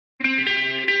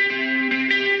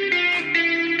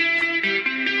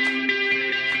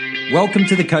Welcome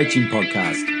to the Coaching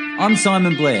Podcast. I'm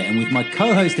Simon Blair, and with my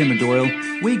co-host Emma Doyle,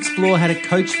 we explore how to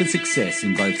coach for success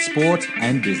in both sport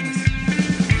and business.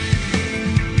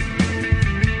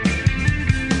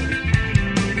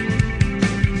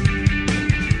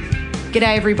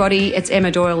 G'day everybody, it's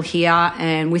Emma Doyle here,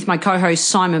 and with my co-host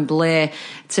Simon Blair,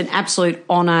 it's an absolute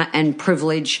honour and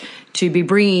privilege to be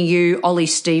bringing you Ollie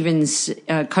Stephens'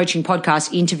 coaching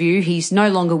podcast interview. He's no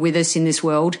longer with us in this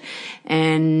world,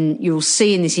 and you'll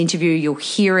see in this interview, you'll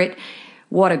hear it.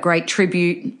 What a great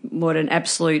tribute, what an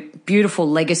absolute beautiful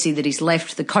legacy that he's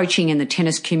left. The coaching and the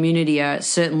tennis community are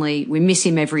certainly, we miss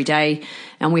him every day,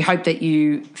 and we hope that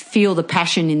you feel the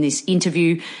passion in this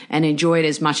interview and enjoy it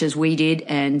as much as we did.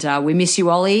 And we miss you,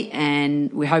 Ollie,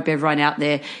 and we hope everyone out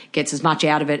there gets as much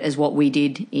out of it as what we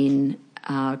did in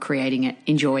creating it.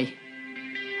 Enjoy.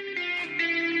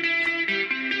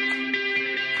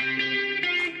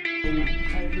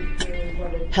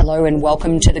 Hello and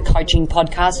welcome to the Coaching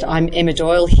Podcast. I'm Emma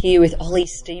Doyle here with Ollie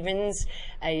Stephens,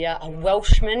 a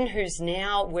Welshman who's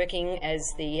now working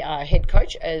as the head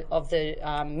coach of the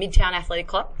Midtown Athletic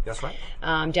Club. That's right.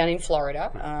 Down in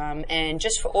Florida. And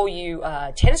just for all you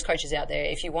tennis coaches out there,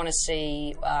 if you want to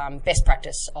see best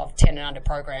practice of 10 and under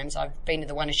programs, I've been to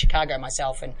the one in Chicago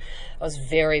myself and I was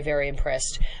very, very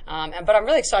impressed. But I'm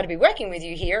really excited to be working with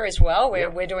you here as well.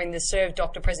 We're doing the Serve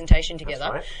Doctor presentation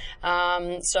together.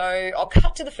 Right. So I'll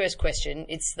cut to the first question.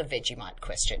 It's the Vegemite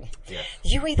question. Yeah.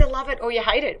 You either love it or you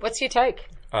hate it. What's your take?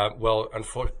 Well,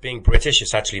 being British,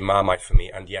 it's actually Marmite for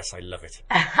me, and yes, I love it.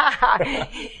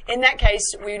 In that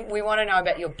case, we want to know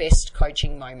about your best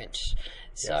coaching moment.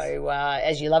 So,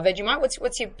 as you love Vegemite,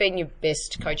 what's been your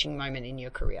best coaching moment in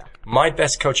your career? My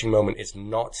best coaching moment is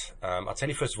not, I'll tell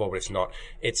you first of all what it's not.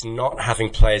 It's not having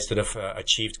players that have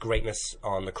achieved greatness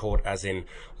on the court, as in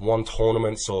won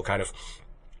tournaments or kind of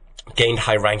gained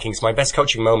high rankings. My best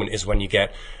coaching moment is when you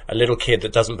get a little kid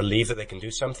that doesn't believe that they can do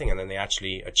something and then they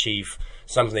actually achieve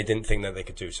something they didn't think that they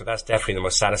could do. So that's definitely the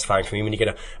most satisfying for me, when you get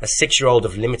a 6-year-old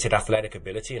of limited athletic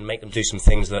ability and make them do some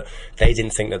things that they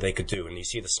didn't think that they could do. And you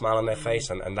see the smile on their face,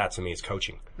 and that to me is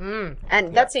coaching.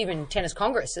 And that's even Tennis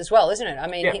Congress as well, isn't it? I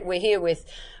mean, we're here with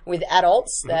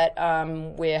adults that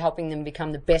we're helping them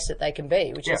become the best that they can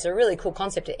be, which is a really cool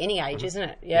concept at any age, isn't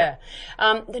it? Yeah.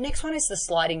 The next one is the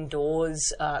sliding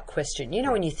doors question. You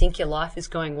know, when you think your life is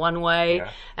going one way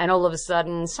and all of a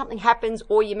sudden something happens,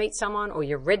 or you meet someone or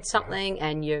you read something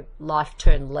and your life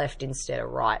turned left instead of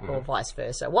right, or vice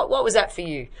versa. What was that for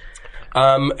you?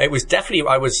 It was definitely,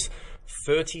 I was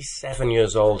 37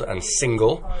 years old and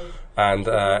single, and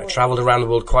traveled around the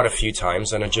world quite a few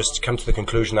times, and I just come to the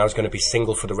conclusion I was going to be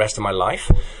single for the rest of my life.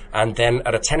 And then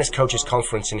at a tennis coaches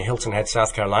conference in Hilton Head,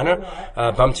 South Carolina,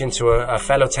 bumped into a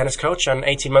fellow tennis coach, and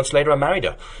 18 months later I married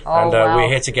her. We're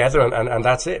here together, and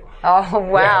that's it. Oh,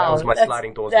 wow. Yeah, that was my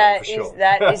sliding doors moment for sure.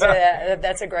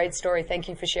 That's a great story. Thank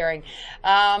you for sharing.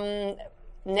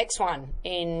 Next one,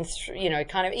 in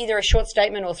kind of either a short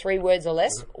statement or 3 words or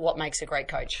less, what makes a great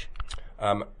coach?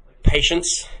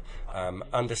 Patience,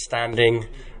 understanding,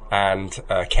 and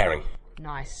caring.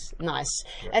 Nice.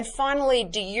 And finally,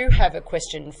 do you have a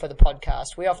question for the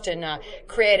podcast? We often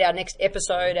create our next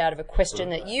episode out of a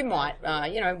question that you might,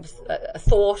 a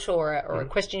thought or a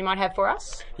question you might have for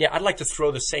us. Yeah, I'd like to throw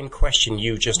the same question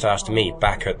you just asked me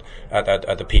back at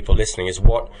the people listening, is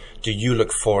what do you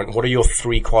look for, and what are your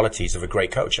 3 qualities of a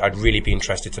great coach? I'd really be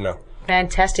interested to know.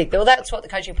 Fantastic. Well, that's what the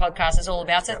Coaching Podcast is all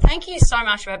about. So thank you so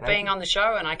much for being on the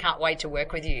show, and I can't wait to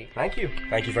work with you. Thank you.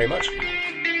 Thank you very much.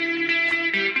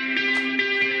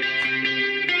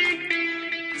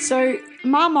 So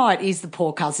Marmite is the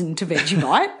poor cousin to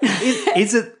Vegemite.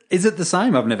 Is it the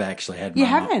same? I've never actually had Marmite. You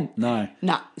haven't? No,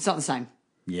 it's not the same.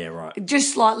 Yeah, right.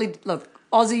 Just slightly. Look,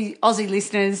 Aussie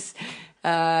listeners,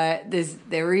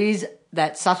 there is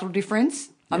that subtle difference.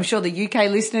 Yep. I'm sure the UK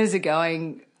listeners are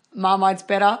going, Marmite's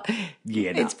better.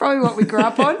 Yeah, no. It's probably what we grew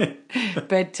up on.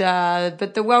 But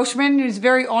the Welshman is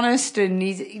very honest, and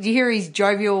you hear his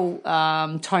jovial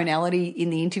tonality in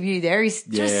the interview there. He's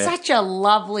just such a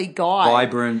lovely guy.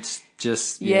 Vibrant,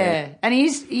 just And he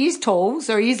is tall,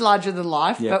 so he is larger than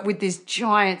life, but with this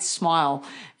giant smile.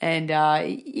 And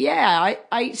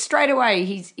I straight away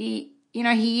he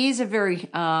is a very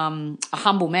a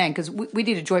humble man, because we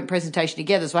did a joint presentation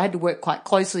together, so I had to work quite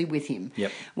closely with him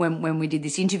when we did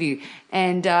this interview.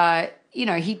 And,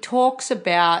 he talks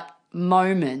about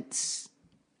moments,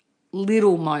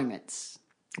 little moments.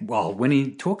 Well, when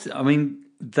he talks, I mean,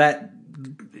 that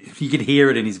you could hear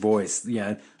it in his voice,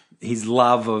 his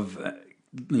love of,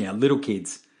 little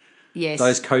kids. Yes.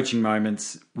 Those coaching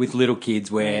moments with little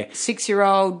kids where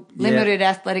 6-year-old, limited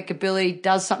athletic ability,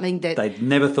 does something that they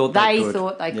never thought they could.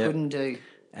 Thought they couldn't do.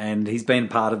 and he's been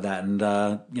part of that. And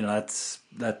that's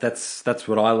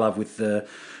what I love with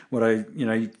what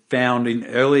I found in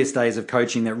earliest days of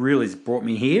coaching that really has brought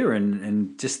me here,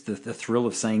 and just the thrill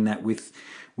of seeing that with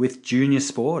junior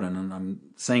sport, and I'm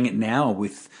seeing it now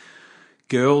with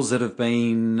girls that have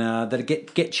been that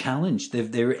get challenged.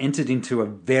 They're entered into a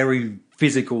very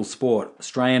physical sport,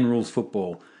 Australian rules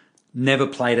football, never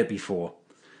played it before,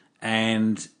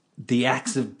 and the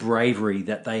acts of bravery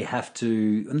that they have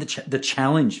to, and the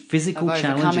challenge, physical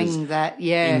challenges that,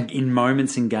 in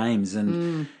moments in games,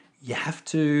 and you have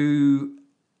to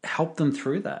help them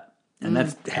through that, and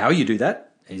that's how you do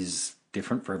that is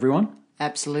different for everyone.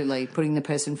 Absolutely. Putting the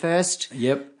person first.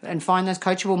 Yep. And find those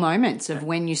coachable moments of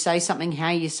when you say something,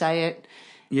 how you say it.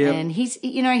 Yep. And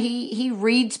he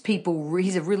reads people.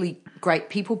 He's a really great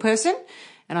people person,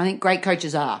 and I think great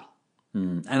coaches are.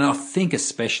 And I think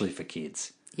especially for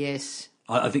kids. Yes.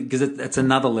 I think because it's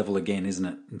another level again, isn't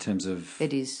it, in terms of...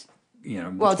 It is.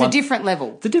 Well, it's a different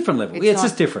level. It's a different level. It's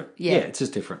just different. Yeah. It's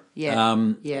just different. Yeah.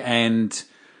 And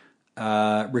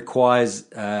requires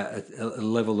a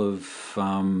level of...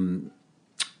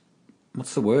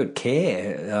 what's the word?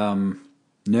 Care,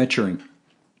 nurturing.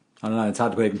 I don't know. It's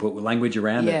hard to even put language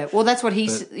around it. Yeah. Well, that's what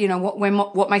he's.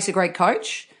 What makes a great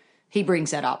coach? He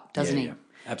brings that up, doesn't he? Yeah.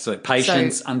 Absolutely.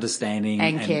 Patience, understanding,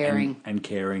 and caring, and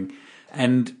caring,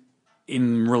 and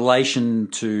in relation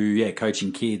to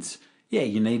coaching kids. Yeah,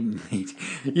 you need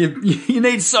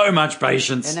so much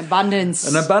patience, an abundance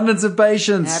of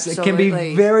patience. Absolutely. It can be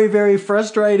very, very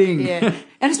frustrating. Yeah,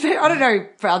 and I don't know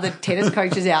for other tennis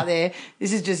coaches out there.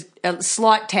 This is just a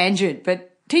slight tangent,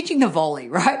 but teaching the volley,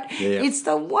 right? Yeah. It's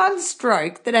the one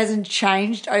stroke that hasn't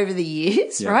changed over the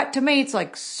years, right? To me, it's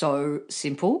like so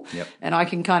simple, and I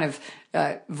can kind of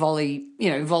volley.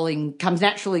 Volleying comes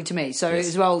naturally to me. So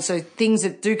as well, so things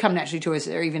that do come naturally to us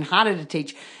are even harder to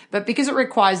teach. But because it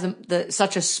requires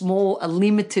such a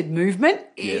limited movement,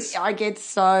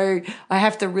 I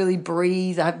have to really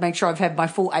breathe. I have to make sure I've had my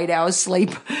full 8 hours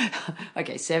sleep.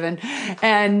 Okay, 7.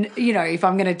 And, if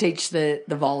I'm going to teach the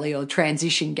volley or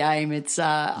transition game, it's,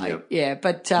 but... you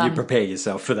prepare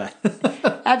yourself for that.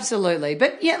 Absolutely.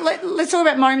 But let's talk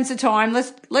about moments of time.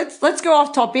 Let's go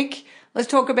off topic. Let's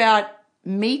talk about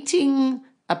meeting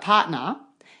a partner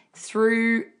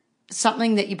through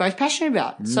something that you're both passionate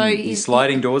about. So his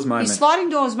sliding doors moment.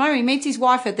 He meets his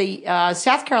wife at the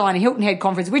South Carolina Hilton Head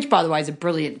Conference, which, by the way, is a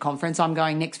brilliant conference. I'm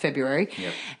going next February.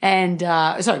 Yep. And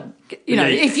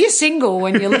if you're single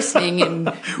and you're listening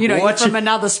and, you're from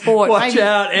another sport. Watch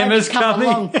out, Emma's coming.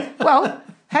 Along. Well,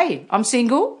 hey, I'm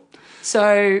single.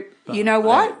 So, you know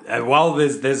what? Well,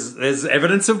 there's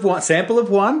evidence of one, sample of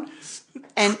one.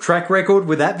 And track record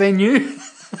with that venue.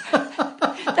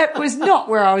 That was not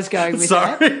where I was going with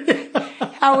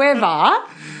that. However,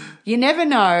 you never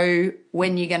know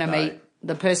when you're going to meet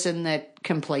the person that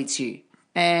completes you.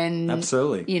 And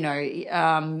absolutely,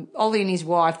 Ollie and his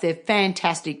wife, they're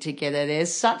fantastic together. They're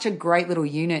such a great little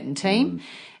unit and team.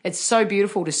 It's so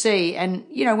beautiful to see. And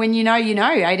when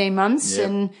 18 months,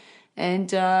 and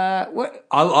what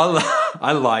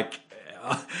I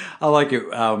like it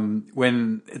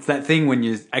when it's that thing when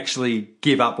you actually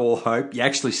give up all hope, you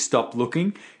actually stop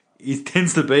looking. It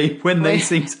tends to be when these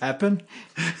things happen.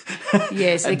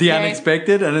 Yes, the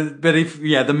unexpected. But if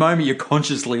the moment you're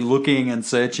consciously looking and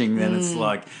searching, then it's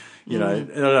like I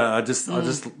don't know. I just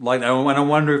like that, and I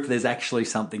wonder if there's actually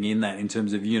something in that in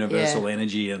terms of universal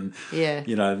energy, and that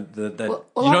you're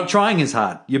not trying as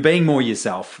hard. You're being more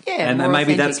yourself, and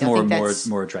maybe that's more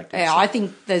attractive. Yeah, so. I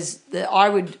think I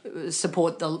would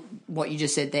support what you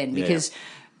just said then, because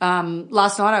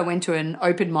last night I went to an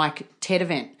open mic TED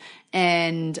event,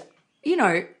 and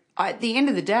at the end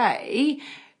of the day,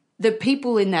 the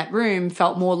people in that room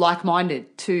felt more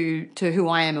like-minded to who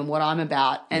I am and what I'm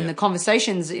about. And the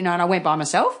conversations, and I went by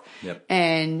myself,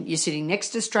 and you're sitting next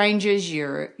to strangers,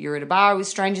 you're at a bar with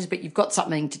strangers, but you've got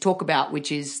something to talk about,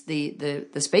 which is the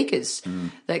speakers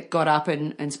that got up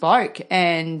and spoke.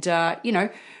 And,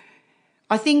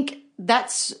 I think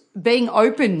that's being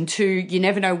open to, you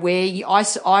never know where I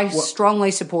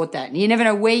strongly support that. You never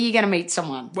know where you're going to meet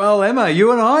someone. Well, Emma,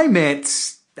 you and I met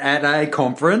at a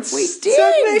conference. We did.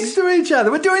 Sat next to each other.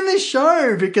 We're doing this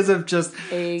show because of just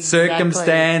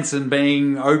circumstance and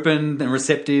being open and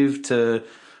receptive to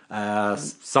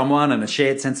someone and a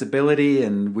shared sensibility,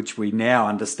 and which we now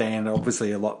understand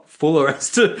obviously a lot fuller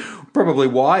as to probably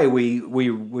why we're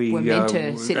meant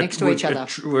to sit next to each other.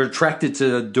 We're attracted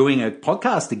to doing a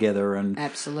podcast together, and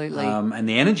absolutely, and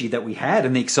the energy that we had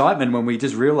and the excitement when we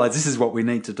just realised this is what we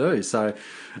need to do. So,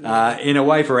 in a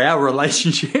way, for our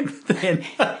relationship, then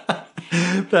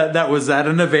that was at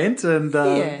an event, and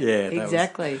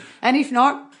exactly. And if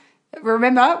not,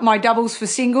 Remember my doubles for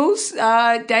singles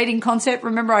dating concept?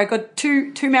 Remember I got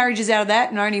two marriages out of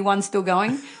that and only one still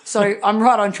going. So I'm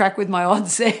right on track with my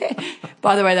odds there.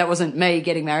 By the way, that wasn't me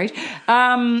getting married.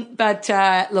 But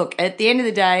look, at the end of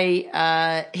the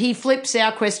day, he flips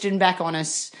our question back on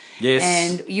us. Yes.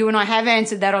 And you and I have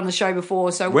answered that on the show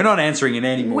before. So we're not answering it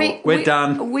anymore. We're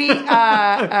done. We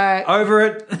are over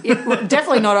it. We're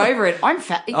definitely not over it. I'm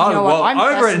I'm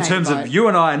over it in terms of you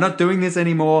and I are not doing this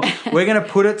anymore. We're going to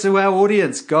put it to our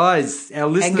audience, guys, our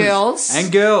listeners.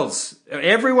 And girls.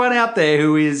 Everyone out there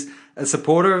who is a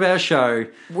supporter of our show.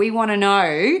 We want to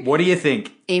know. What do you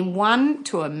think? In 1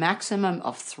 to a maximum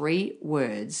of 3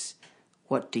 words,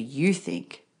 what do you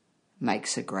think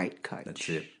makes a great coach? That's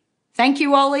it. Thank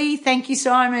you, Ollie. Thank you,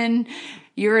 Simon.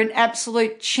 You're an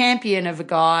absolute champion of a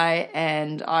guy,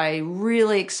 and I'm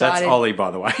really excited. That's Ollie, by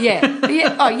the way.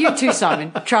 Yeah. Oh, you too,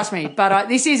 Simon. Trust me. But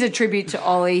this is a tribute to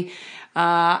Ollie.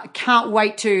 Can't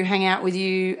wait to hang out with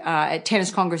you at Tennis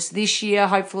Congress this year,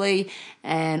 hopefully.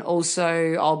 And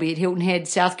also I'll be at Hilton Head,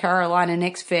 South Carolina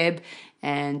next Feb.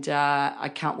 And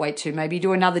I can't wait to maybe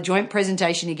do another joint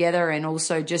presentation together and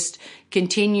also just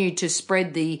continue to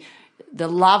spread the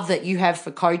love that you have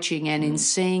for coaching and in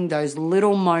seeing those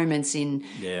little moments in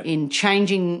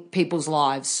changing people's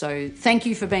lives. So thank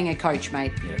you for being a coach,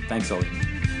 mate. Yeah, thanks, Ollie.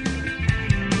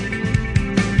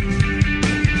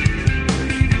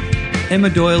 Emma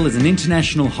Doyle is an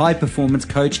international high-performance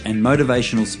coach and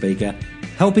motivational speaker,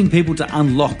 helping people to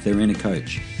unlock their inner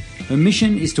coach. Her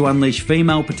mission is to unleash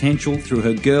female potential through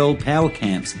her Girl Power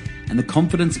Camps and the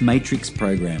Confidence Matrix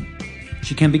program.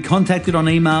 She can be contacted on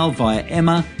email via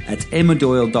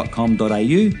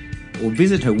emma@emmadoyle.com.au or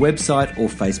visit her website or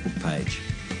Facebook page.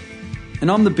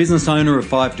 And I'm the business owner of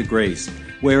 5 Degrees,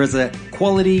 where as a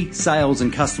quality sales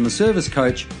and customer service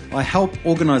coach, I help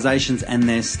organisations and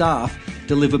their staff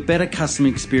deliver better customer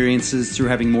experiences through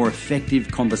having more effective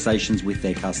conversations with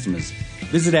their customers.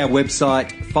 Visit our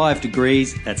website, 5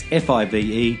 Degrees, that's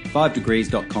FIVE,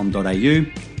 5degrees.com.au.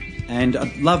 And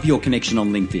I'd love your connection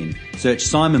on LinkedIn. Search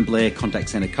Simon Blair Contact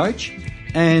Centre Coach.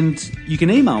 And you can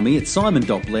email me at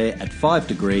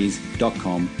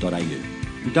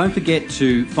simon.blair@5degrees.com.au. And don't forget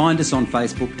to find us on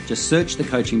Facebook. Just search the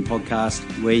Coaching Podcast,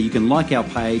 where you can like our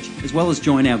page as well as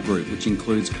join our group, which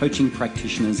includes coaching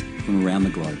practitioners from around the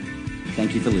globe.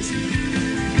 Thank you for listening.